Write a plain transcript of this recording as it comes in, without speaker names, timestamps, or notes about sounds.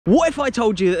What if I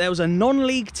told you that there was a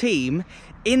non-league team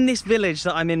in this village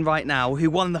that I'm in right now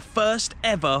who won the first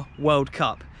ever World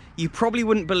Cup? You probably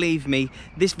wouldn't believe me.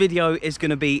 This video is going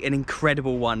to be an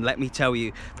incredible one, let me tell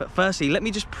you. But firstly, let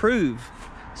me just prove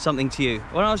something to you.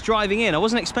 When I was driving in, I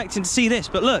wasn't expecting to see this,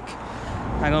 but look.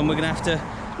 Hang on, we're going to have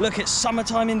to look at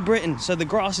summertime in Britain, so the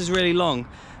grass is really long.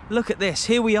 Look at this.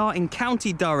 Here we are in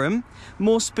County Durham,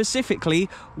 more specifically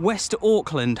West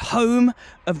Auckland, home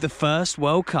of the first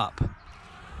World Cup.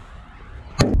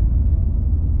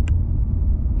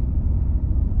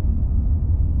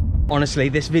 Honestly,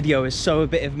 this video is so a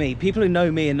bit of me. People who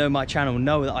know me and know my channel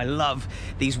know that I love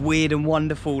these weird and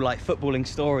wonderful like footballing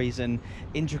stories and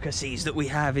intricacies that we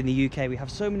have in the UK. We have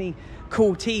so many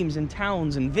cool teams and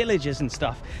towns and villages and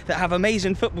stuff that have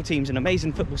amazing football teams and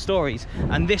amazing football stories.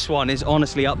 And this one is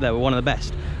honestly up there with one of the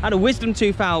best. I had a wisdom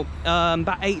tooth out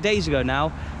about 8 days ago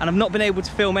now, and I've not been able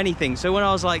to film anything. So when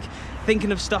I was like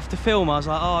thinking of stuff to film, I was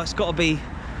like, oh, it's got to be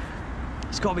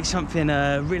something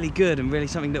really good and really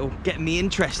something that will get me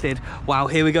interested. Wow,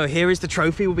 here we go. Here is the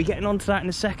trophy. We'll be getting onto that in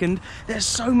a second. There's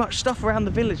so much stuff around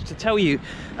the village to tell you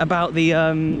about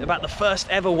the first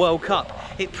ever World Cup.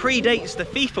 It predates the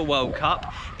FIFA World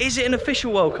Cup. Is it an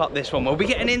official World Cup, this one? We'll be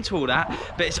getting into all that,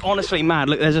 but it's honestly mad.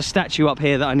 Look, there's a statue up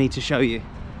here that I need to show you.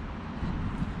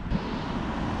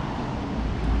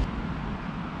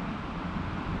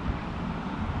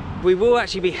 We will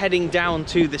actually be heading down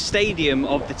to the stadium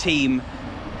of the team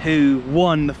who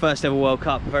won the first ever World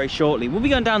Cup very shortly. We'll be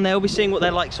going down there, we'll be seeing what they're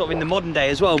like sort of in the modern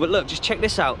day as well. But look, just check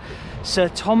this out. Sir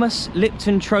Thomas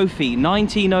Lipton Trophy,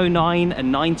 1909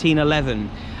 and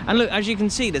 1911. And look, as you can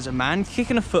see, there's a man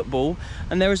kicking a football,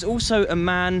 and there is also a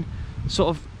man sort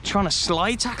of trying to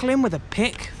slide tackle him with a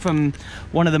pick from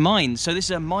one of the mines. So this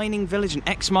is a mining village, an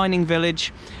ex-mining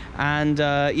village. And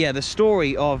yeah, the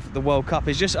story of the World Cup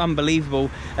is just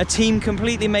unbelievable. A team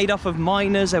completely made up of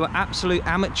miners. They were absolute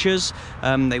amateurs.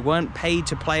 They weren't paid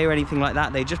to play or anything like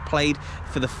that. They just played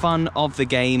for the fun of the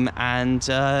game, and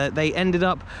they ended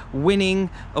up winning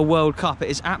a World Cup. It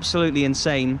is absolutely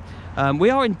insane. We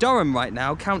are in Durham right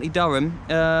now, County Durham,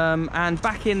 and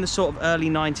back in the sort of early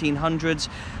 1900s,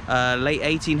 late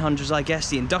 1800s, I guess,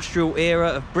 the industrial era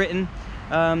of Britain.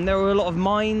 There were a lot of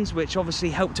mines which obviously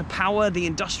helped to power the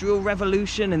Industrial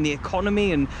Revolution and the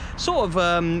economy, and sort of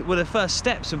were the first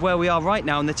steps of where we are right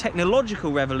now in the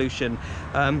technological revolution.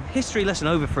 History lesson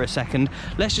over for a second.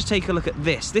 Let's just take a look at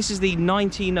this. This is the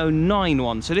 1909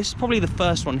 one, so this is probably the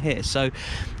first one here. So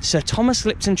Sir Thomas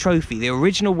Lipton Trophy, the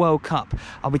original World Cup.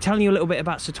 I'll be telling you a little bit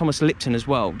about Sir Thomas Lipton as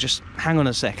well, just hang on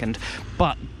a second.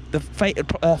 But the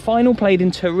final played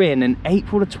in Turin on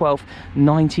April the 12th,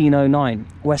 1909.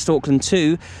 West Auckland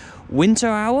 2, Winter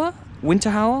Hour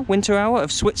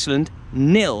of Switzerland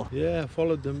 0. Yeah, I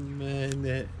followed them in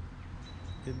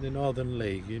the Northern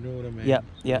League, you know what I mean? Yeah,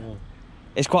 yeah. Oh.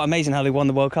 It's quite amazing how they won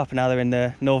the World Cup and now they're in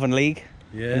the Northern League.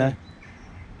 Yeah. You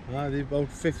know? They're about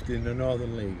 5th in the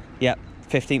Northern League. Yeah,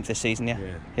 15th this season, yeah.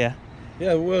 Yeah. Yeah.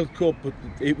 Yeah, World Cup, but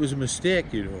it was a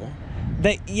mistake, you know.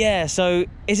 Yeah, so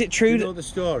is it true? Do you know the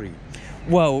story?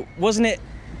 Well, wasn't it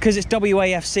because it's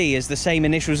WAFC is the same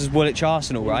initials as Woolwich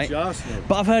Arsenal, right? Woolwich Arsenal.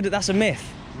 But I've heard that that's a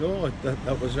myth. No,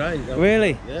 that was right.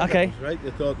 Really? Yeah, okay. That was right.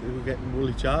 They thought they were getting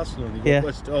Woolwich Arsenal and they got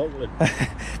West Auckland.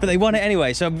 But they won it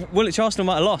anyway, so Woolwich Arsenal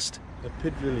might have lost. The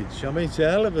Pit Village. I mean, it's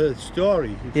a hell of a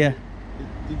story. Yeah.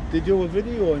 They do a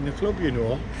video in the club, you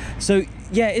know. So,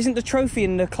 yeah, isn't the trophy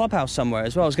in the clubhouse somewhere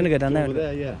as well? I was going to go down there. Over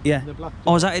there, yeah. Yeah. The black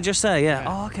Oh, is that it just there? Yeah. Yeah.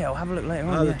 Oh, okay, I'll have a look later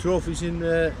on. The trophy's in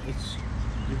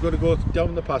you've got to go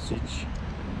down the passage,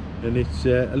 and it's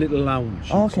a little lounge.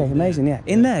 Oh, okay, amazing, yeah.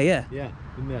 In there, yeah. Yeah,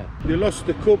 in there. They lost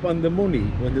the cup and the money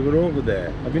when they were over there.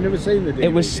 Have you never seen the DVD? It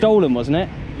was stolen, wasn't it?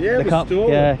 Yeah, the it was cup.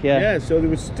 stolen. Yeah, yeah. Yeah, so they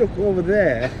were stuck over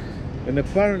there, and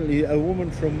apparently a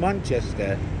woman from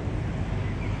Manchester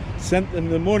sent them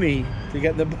the money to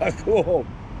get them back home,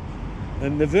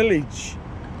 and the village,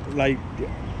 like,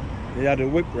 they had a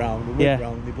whip round,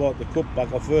 they bought the cup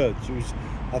back off her.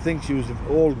 I think she was an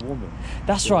old woman.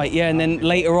 That's right, yeah, and then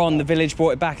later on the village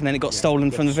brought it back and then it got stolen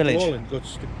from the village.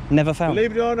 Never found.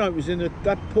 Believe it or not, it was in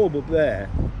that pub up there.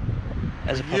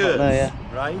 There's a pub up there,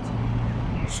 yeah.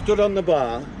 Right? Stood on the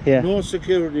bar, no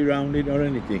security around it or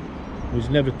anything. It was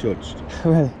never touched.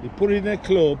 Really? They put it in a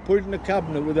club, put it in a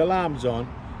cabinet with alarms on,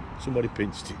 somebody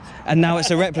pinched it. And now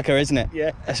it's a replica, isn't it?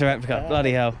 Yeah. It's a replica,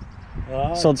 bloody hell.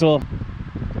 Right. Sod's law.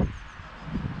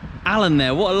 Alan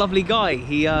there, what a lovely guy.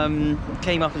 He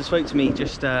came up and spoke to me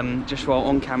just while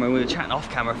on camera, and we were chatting off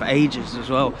camera for ages as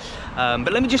well.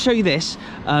 But let me just show you this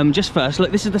just first.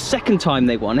 Look, this is the second time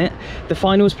they won it. The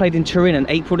final was played in Turin on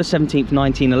April the 17th,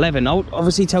 1911. I'll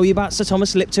obviously tell you about Sir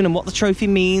Thomas Lipton and what the trophy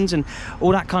means and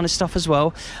all that kind of stuff as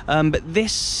well. But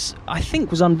this, I think,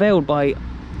 was unveiled by,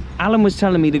 Alan was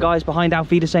telling me, the guys behind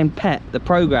Auf Wiedersehen Pet, the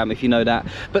programme, if you know that.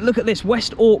 But look at this,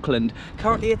 West Auckland,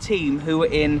 currently a team who are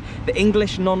in the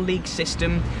English non-league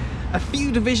system, a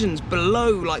few divisions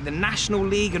below like the National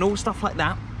League and all stuff like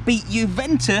that, beat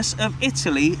Juventus of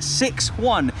Italy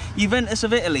 6-1. Juventus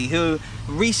of Italy, who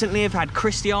recently have had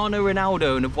Cristiano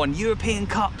Ronaldo and have won European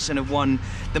Cups and have won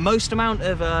the most amount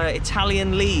of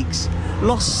Italian leagues,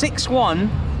 lost 6-1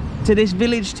 to this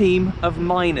village team of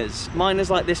miners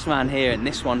like this man here and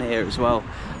this one here as well.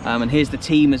 And here's the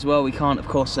team as well. We can't, of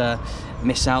course,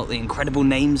 miss out the incredible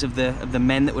names of the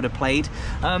men that would have played.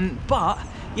 But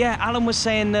yeah, Alan was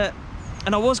saying that,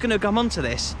 and I was going to come on to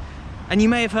this, and you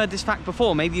may have heard this fact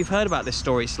before, maybe you've heard about this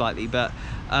story slightly, but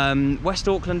West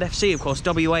Auckland FC, of course,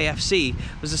 WAFC,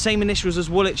 was the same initials as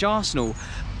Woolwich Arsenal.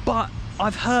 But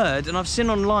I've heard and I've seen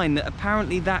online that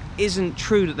apparently that isn't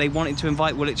true, that they wanted to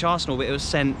invite Woolwich Arsenal, but it was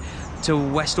sent to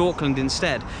West Auckland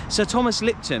instead. Sir Thomas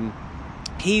Lipton,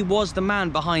 he was the man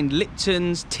behind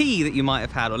Lipton's tea that you might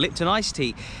have had, or Lipton iced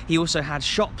tea. He also had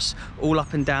shops all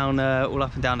up and down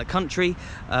the country.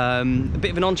 A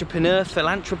bit of an entrepreneur,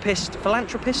 philanthropist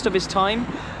of his time.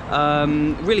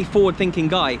 Really forward-thinking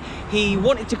guy. He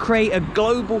wanted to create a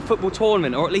global football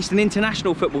tournament, or at least an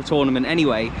international football tournament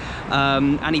anyway.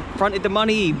 And he fronted the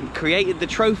money, he created the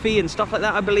trophy and stuff like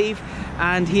that, I believe.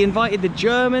 And he invited the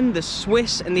German, the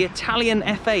Swiss and the Italian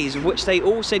FAs, of which they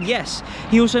all said yes.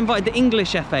 He also invited the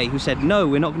English FA, who said no,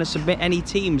 we're not going to submit any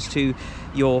teams to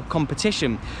your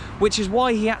competition, which is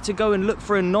why he had to go and look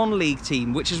for a non-league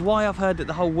team, which is why I've heard that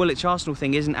the whole Woolwich Arsenal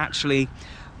thing isn't actually,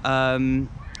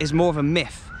 is more of a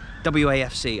myth.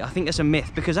 WAFC, I think it's a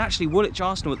myth, because actually Woolwich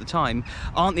Arsenal at the time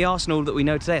aren't the Arsenal that we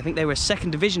know today. I think they were a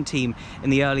second division team in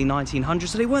the early 1900s,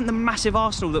 so they weren't the massive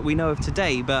Arsenal that we know of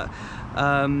today. But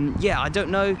yeah, I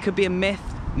don't know, could be a myth,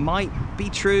 might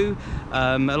be true.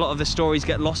 A lot of the stories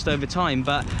get lost over time,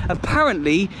 but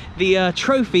apparently the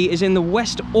trophy is in the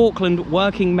West Auckland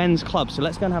Working Men's Club, so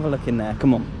let's go and have a look in there.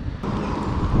 Come on.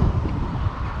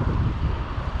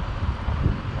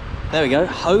 There we go,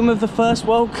 home of the first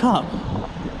World Cup.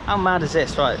 How mad is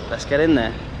this? Right, let's get in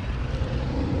there.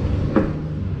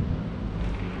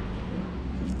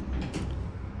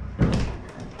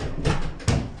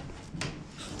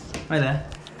 Hi there.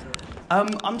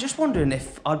 I'm just wondering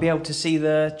if I'd be able to see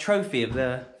the trophy of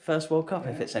the first World Cup,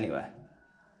 if it's anywhere.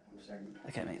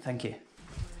 Okay, mate, thank you.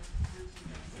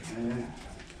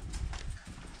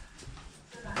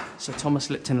 Sir Thomas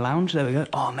Lipton Lounge, there we go.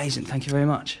 Oh, amazing, thank you very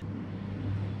much.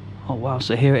 Oh, wow,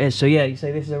 so here it is. So yeah, you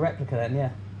say this is a replica then, yeah?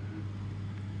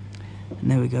 And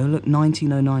there we go, look,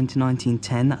 1909 to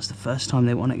 1910, that's the first time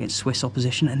they won against Swiss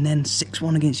opposition, and then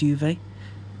 6-1 against Juve.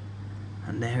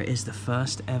 And there it is, the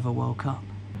first ever World Cup.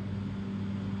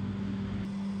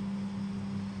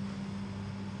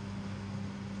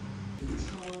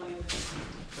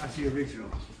 That's the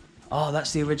original. Oh,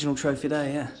 that's the original trophy there,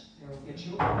 yeah.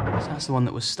 So that's the one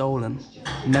that was stolen,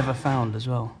 never found as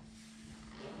well.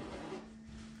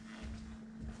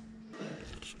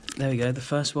 There we go, the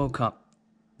first World Cup.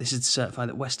 This is to certify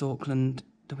that West Auckland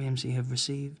WMC have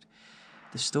received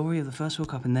the story of the first World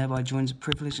Cup and thereby joins a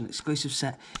privileged and exclusive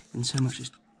set in so much as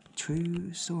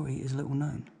true story is little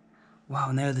known. Wow,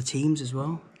 and there are the teams as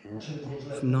well.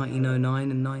 From 1909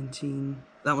 and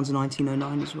that one's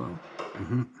 1909 as well.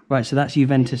 Mm-hmm. Right, so that's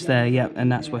Juventus there, yeah,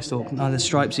 and that's West Auckland. Oh, the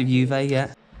stripes of Juve,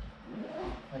 yeah.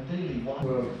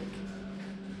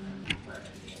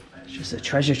 It's just a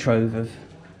treasure trove of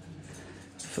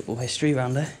football history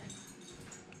around there.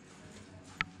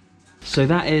 So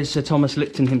that is Sir Thomas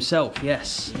Lipton himself,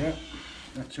 yes. Yeah,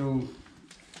 that's all.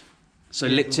 So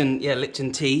Lipton, yeah,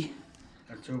 Lipton tea.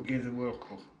 That's all gave the World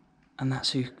Cup. And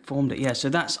that's who formed it, yeah. So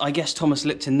that's, I guess, Thomas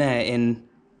Lipton there in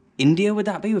India, would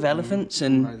that be, with elephants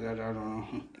and like that, I don't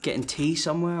know. Getting tea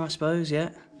somewhere, I suppose, yeah.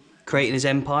 Creating his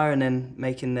empire and then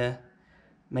making the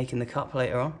cup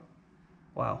later on.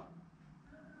 Wow.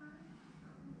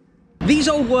 These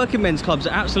old working men's clubs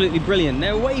are absolutely brilliant.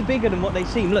 They're way bigger than what they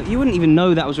seem. Look, you wouldn't even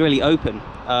know that was really open,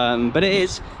 but it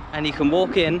is, and you can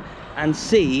walk in and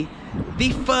see the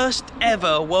first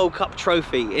ever World Cup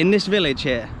trophy in this village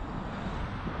here.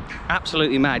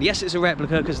 Absolutely mad. Yes, it's a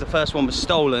replica because the first one was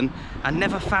stolen and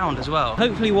never found as well.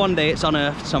 Hopefully one day it's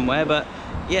unearthed somewhere, but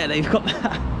yeah, they've got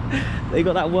that. They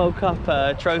got that World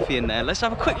Cup trophy in there. Let's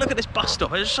have a quick look at this bus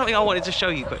stop. There's something I wanted to show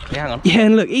you quickly. Hang on. Yeah,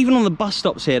 and look, even on the bus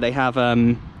stops here, they have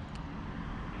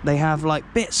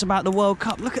like bits about the World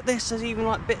Cup. Look at this. There's even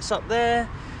like bits up there.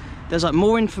 There's like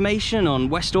more information on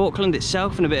West Auckland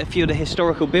itself and a few of the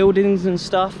historical buildings and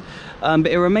stuff. But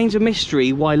it remains a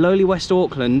mystery why lowly West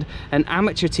Auckland, an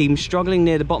amateur team struggling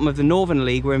near the bottom of the Northern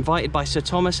League, were invited by Sir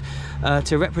Thomas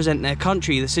to represent their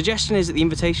country. The suggestion is that the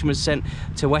invitation was sent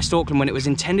to West Auckland when it was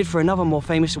intended for another more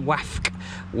famous WAFC,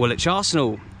 Woolwich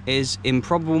Arsenal. Is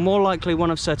improbable. More likely one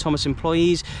of Sir Thomas'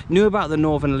 employees knew about the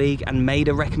Northern League and made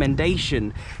a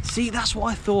recommendation. See, that's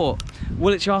what I thought.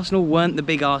 Woolwich Arsenal weren't the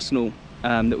big Arsenal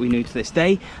that we knew to this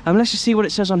day. Let's just see what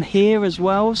it says on here as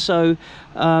well. So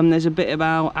there's a bit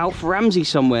about Alf Ramsey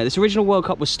somewhere. This original World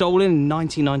Cup was stolen in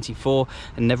 1994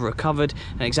 and never recovered.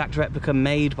 An exact replica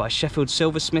made by Sheffield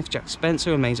silversmith Jack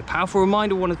Spencer remains a powerful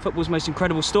reminder of one of football's most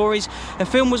incredible stories. A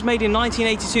film was made in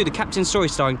 1982, The Captain's Story,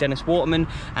 starring Dennis Waterman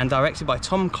and directed by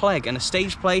Tom Clegg, and a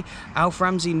stage play, Alf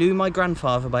Ramsey Knew My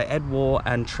Grandfather by Ed Waugh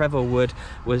and Trevor Wood,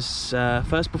 was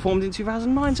first performed in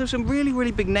 2009. So some really,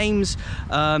 really big names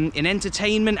in entertainment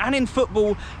and in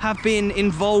football have been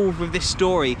involved with this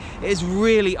story. It is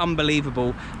really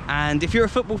unbelievable. And if you're a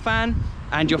football fan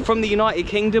and you're from the United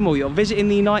Kingdom, or you're visiting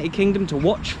the United Kingdom to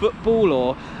watch football,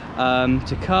 or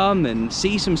to come and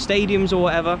see some stadiums or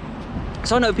whatever,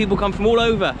 so I know people come from all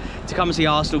over to come and see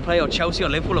Arsenal play, or Chelsea or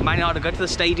Liverpool or Man United, or go to the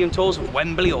stadium tours of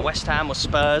Wembley or West Ham or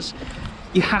Spurs.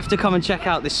 You have to come and check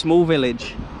out this small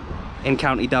village in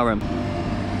County Durham.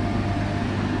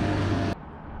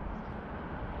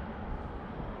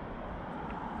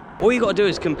 All you got to do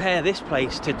is compare this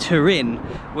place to Turin,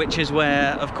 which is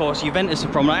where, of course, Juventus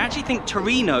are from. And I actually think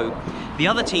Torino, the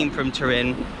other team from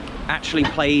Turin, actually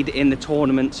played in the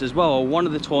tournaments as well, or one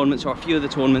of the tournaments, or a few of the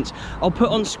tournaments. I'll put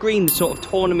on screen the sort of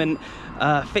tournament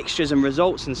fixtures and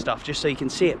results and stuff, just so you can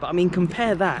see it. But I mean,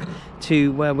 compare that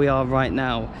to where we are right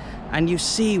now, and you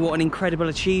see what an incredible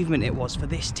achievement it was for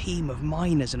this team of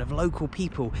miners and of local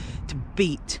people to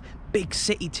beat big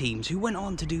city teams who went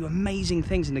on to do amazing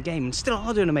things in the game, and still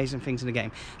are doing amazing things in the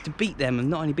game, to beat them, and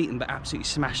not only beat them but absolutely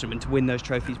smash them, and to win those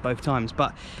trophies both times.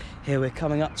 But here we're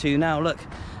coming up to now, look,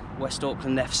 West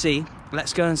Auckland FC.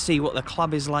 Let's go and see what the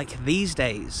club is like these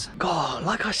days. God,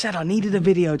 like I said, I needed a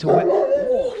video to wet...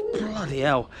 Oh, bloody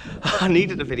hell. I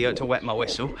needed a video to wet my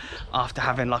whistle after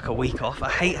having like a week off. I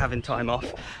hate having time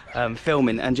off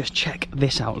filming. And just check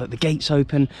this out. Look, the gate's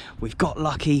open. We've got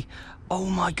lucky. Oh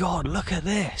my God, look at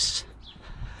this.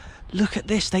 Look at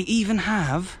this. They even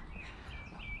have,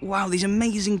 wow, these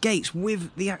amazing gates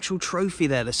with the actual trophy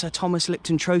there, the Sir Thomas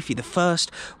Lipton Trophy, the first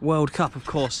World Cup. Of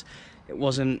course, it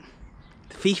wasn't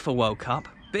the FIFA World Cup.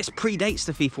 This predates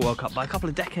the FIFA World Cup by a couple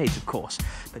of decades, of course.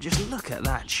 But just look at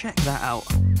that. Check that out.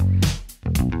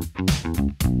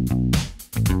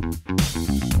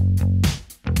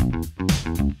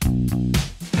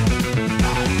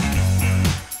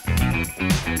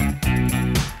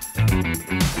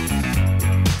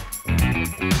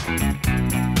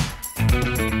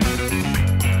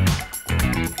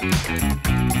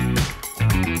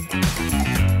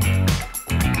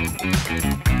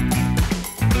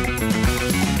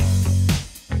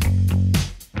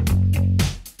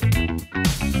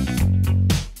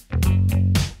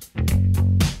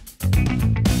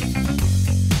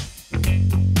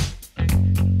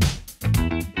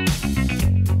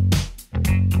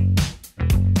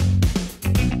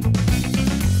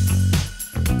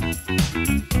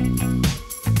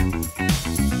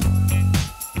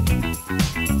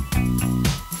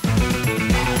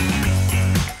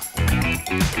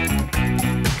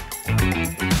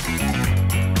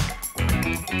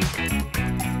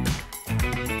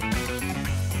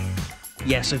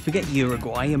 Yeah, so forget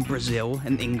Uruguay and Brazil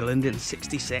and England in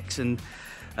 '66 and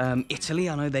Italy.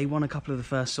 I know they won a couple of the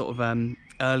first sort of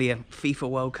earlier FIFA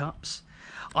World Cups.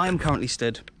 I am currently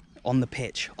stood on the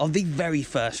pitch of the very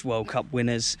first World Cup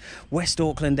winners, West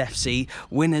Auckland FC,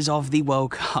 winners of the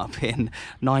World Cup in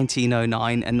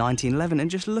 1909 and 1911. And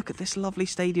just look at this lovely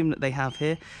stadium that they have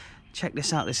here. Check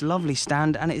this out, this lovely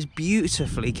stand, and it's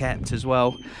beautifully kept as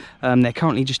well. They're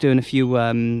currently just doing a few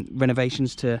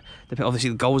renovations to the pit.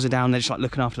 Obviously the goals are down, they're just like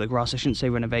looking after the grass. I shouldn't say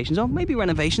renovations, oh maybe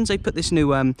renovations. They put this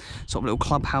new sort of little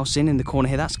clubhouse in the corner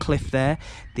here. That's Cliff there,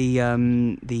 the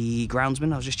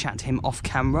groundsman. I was just chatting to him off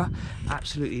camera.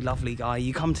 Absolutely lovely guy.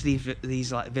 You come to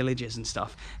these like villages and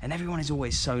stuff, and everyone is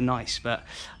always so nice. But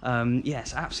yeah,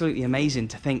 it's absolutely amazing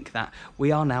to think that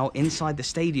we are now inside the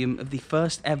stadium of the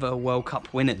first ever World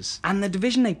Cup winners. And the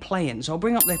division they play in, so I'll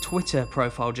bring up their Twitter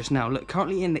profile just now. Look,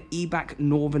 currently in the EBAC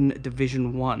Northern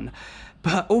Division 1.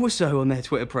 But also on their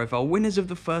Twitter profile, winners of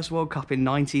the first World Cup in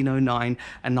 1909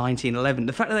 and 1911.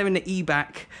 The fact that they're in the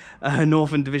EBAC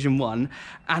Northern Division 1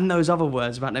 and those other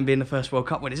words about them being the first World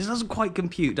Cup winners, it doesn't quite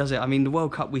compute, does it? I mean, the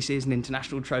World Cup we see is an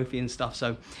international trophy and stuff,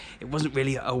 so it wasn't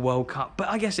really a World Cup. But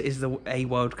I guess it is a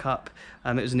World Cup.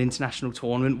 It was an international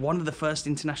tournament, one of the first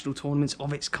international tournaments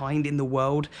of its kind in the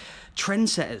world.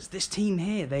 Trendsetters, this team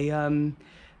here,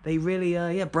 they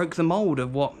really broke the mould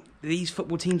of what these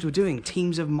football teams were doing.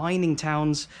 Teams of mining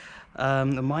towns,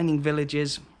 mining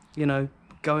villages, you know,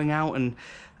 going out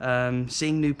and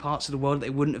seeing new parts of the world that they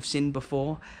wouldn't have seen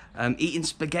before. Eating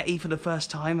spaghetti for the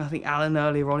first time. I think Alan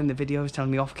earlier on in the video was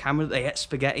telling me off camera that they ate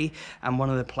spaghetti, and one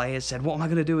of the players said, what am I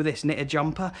going to do with this, knit a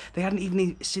jumper? They hadn't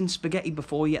even seen spaghetti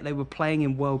before, yet they were playing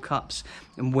in World Cups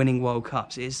and winning World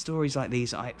Cups. It's stories like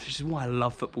these, which is why I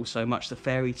love football so much, the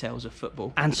fairy tales of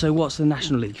football. And so what's the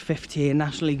National League? 5th tier.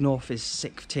 National League North is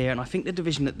 6th tier, and I think the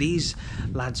division that these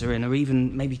lads are in are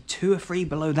even maybe 2 or 3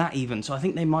 below that even. So I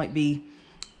think they might be,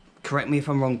 correct me if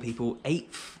I'm wrong, people,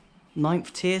 8th,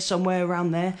 9th tier, somewhere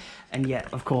around there. And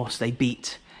yet, of course, they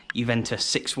beat Juventus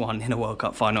 6-1 in a World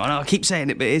Cup final. And I keep saying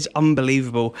it, but it is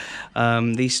unbelievable.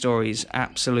 These stories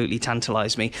absolutely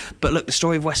tantalise me. But look, the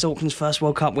story of West Auckland's first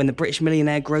World Cup, when the British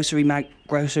millionaire grocery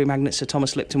magnate Sir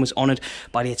Thomas Lipton was honoured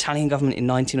by the Italian government in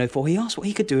 1904, he asked what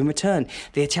he could do in return.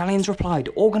 The Italians replied,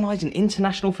 organise an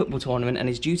international football tournament, and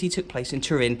his duty took place in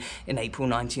Turin in April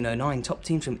 1909. Top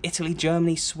teams from Italy,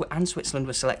 Germany and Switzerland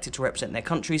were selected to represent their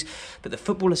countries, but the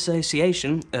Football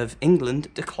Association of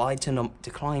England declined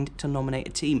to nominate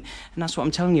a team. And that's what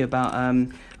I'm telling you about.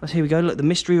 Here we go. Look, the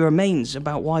mystery remains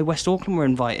about why West Auckland were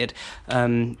invited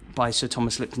by Sir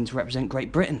Thomas Lipton to represent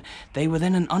Great Britain. They were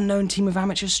then an unknown team of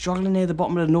amateurs struggling near the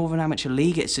bottom of the Northern Amateur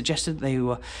League. It's suggested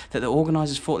that the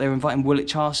organisers thought they were inviting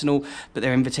Woolwich Arsenal, but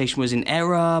their invitation was in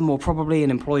error, more probably,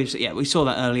 and employees. Yeah, we saw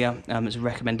that earlier as a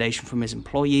recommendation from his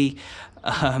employee.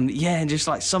 And just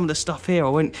like some of the stuff here, I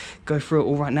won't go through it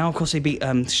all right now. Of course, they beat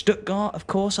Stuttgart, of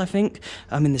course, I think,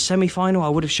 in the semi-final. I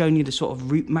would have shown you the sort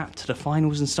of route map to the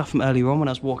finals and stuff from earlier on when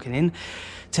I was walking in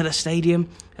to the stadium.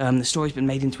 The story's been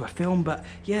made into a film, but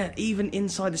yeah, even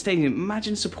inside the stadium,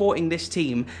 imagine supporting this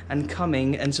team and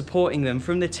coming and supporting them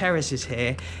from the terraces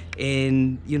here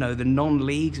in, you know, the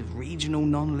non-leagues, regional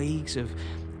non-leagues of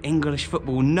English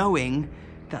football, knowing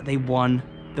that they won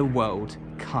the World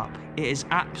Cup. It is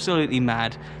absolutely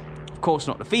mad. Of course,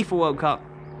 not the FIFA World Cup,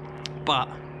 but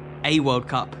a World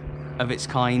Cup of its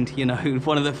kind, you know,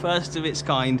 one of the first of its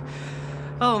kind.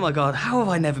 Oh my God, how have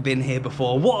I never been here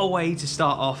before? What a way to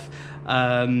start off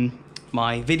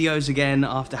my videos again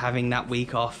after having that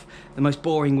week off. The most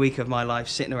boring week of my life,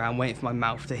 sitting around waiting for my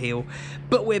mouth to heal.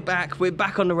 But we're back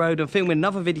on the road. I'm filming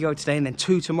another video today and then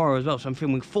 2 tomorrow as well. So I'm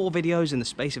filming 4 videos in the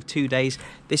space of 2 days.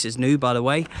 This is new, by the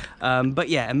way. But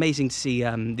yeah, amazing to see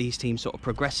these teams sort of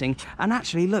progressing. And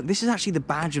actually, look, this is actually the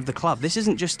badge of the club. This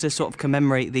isn't just to sort of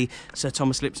commemorate the Sir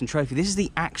Thomas Lipton Trophy. This is the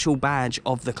actual badge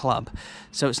of the club.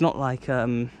 So it's not like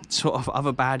sort of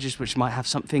other badges which might have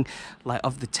something like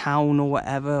of the town or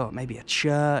whatever, or maybe a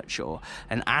church or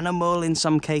an animal in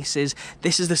some cases.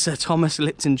 This is the Sir Thomas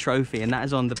Lipton Trophy, and that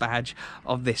is on the badge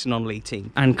of this non-league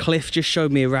team. And Cliff just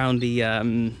showed me around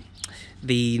the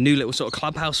new little sort of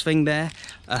clubhouse thing there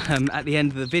at the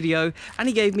end of the video, and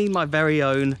he gave me my very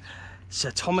own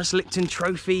Sir Thomas Lipton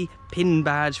Trophy pin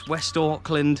badge, West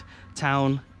Auckland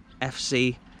Town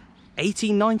FC.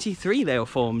 1893 they were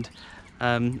formed.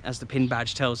 As the pin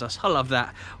badge tells us. I love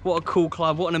that. What a cool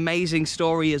club. What an amazing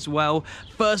story as well.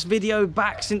 First video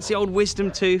back since the old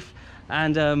wisdom tooth.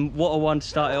 And what a one to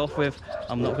start it off with.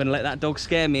 I'm not going to let that dog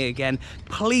scare me again.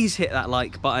 Please hit that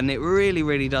like button. It really,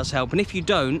 really does help. And if you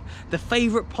don't, the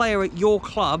favourite player at your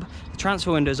club, the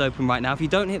transfer window is open right now. If you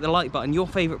don't hit the like button, your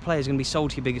favourite player is going to be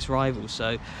sold to your biggest rival.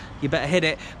 So you better hit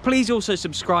it. Please also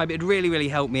subscribe. It'd really, really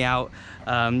help me out.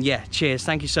 Yeah, cheers.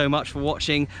 Thank you so much for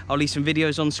watching. I'll leave some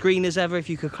videos on screen as ever. If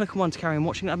you could click on one to carry on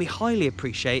watching, that'd be highly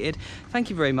appreciated. Thank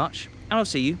you very much. And I'll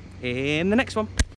see you in the next one.